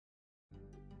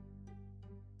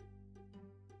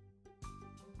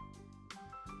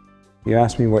You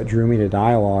asked me what drew me to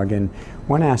dialogue, and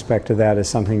one aspect of that is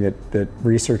something that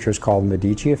researchers call the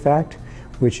Medici Effect,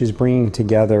 which is bringing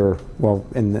together, well,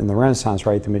 in the Renaissance,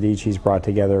 right, the Medicis brought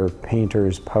together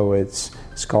painters, poets,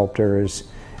 sculptors,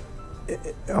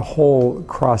 a whole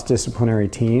cross-disciplinary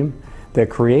team that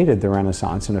created the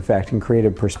Renaissance, in effect, and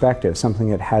created perspective,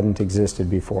 something that hadn't existed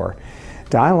before.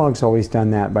 Dialogue's always done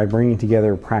that by bringing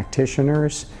together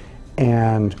practitioners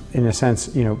and, in a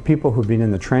sense, you know, people who've been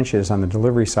in the trenches on the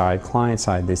delivery side, client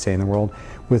side, they say in the world,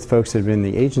 with folks that have been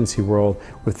in the agency world,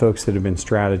 with folks that have been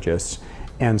strategists.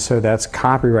 And so that's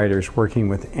copywriters working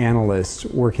with analysts,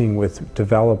 working with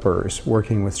developers,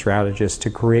 working with strategists to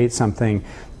create something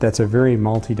that's a very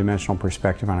multi-dimensional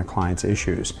perspective on a client's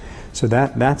issues. So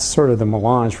that's sort of the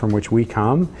melange from which we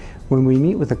come. When we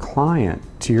meet with a client,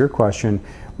 to your question,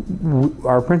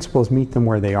 our principles meet them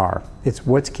where they are. It's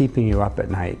what's keeping you up at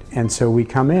night. And so we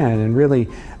come in and really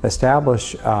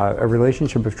establish a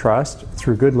relationship of trust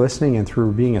through good listening and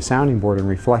through being a sounding board and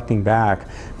reflecting back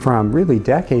from really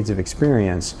decades of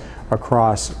experience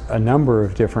across a number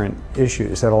of different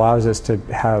issues that allows us to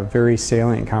have very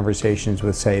salient conversations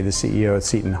with, say, the CEO at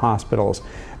Seton Hospitals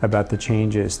about the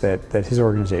changes that his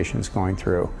organization is going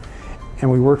through. And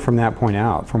we work from that point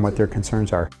out, from what their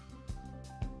concerns are.